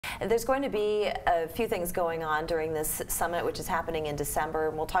There's going to be a few things going on during this summit, which is happening in December,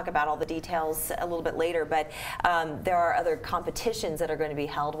 and we'll talk about all the details a little bit later, but there are other competitions that are going to be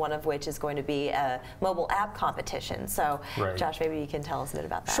held, one of which is going to be a mobile app competition. So, right. Josh, maybe you can tell us a bit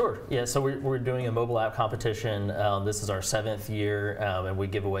about that. Sure. Yeah, so we're doing a mobile app competition. This is our 7th year, and we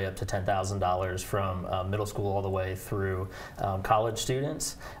give away up to $10,000 from middle school all the way through college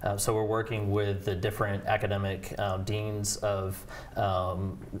students. So we're working with the different academic deans of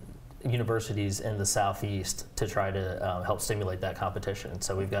universities in the Southeast to try to help stimulate that competition.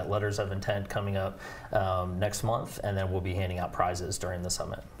 So we've got letters of intent coming up next month, and then we'll be handing out prizes during the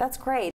summit. That's great.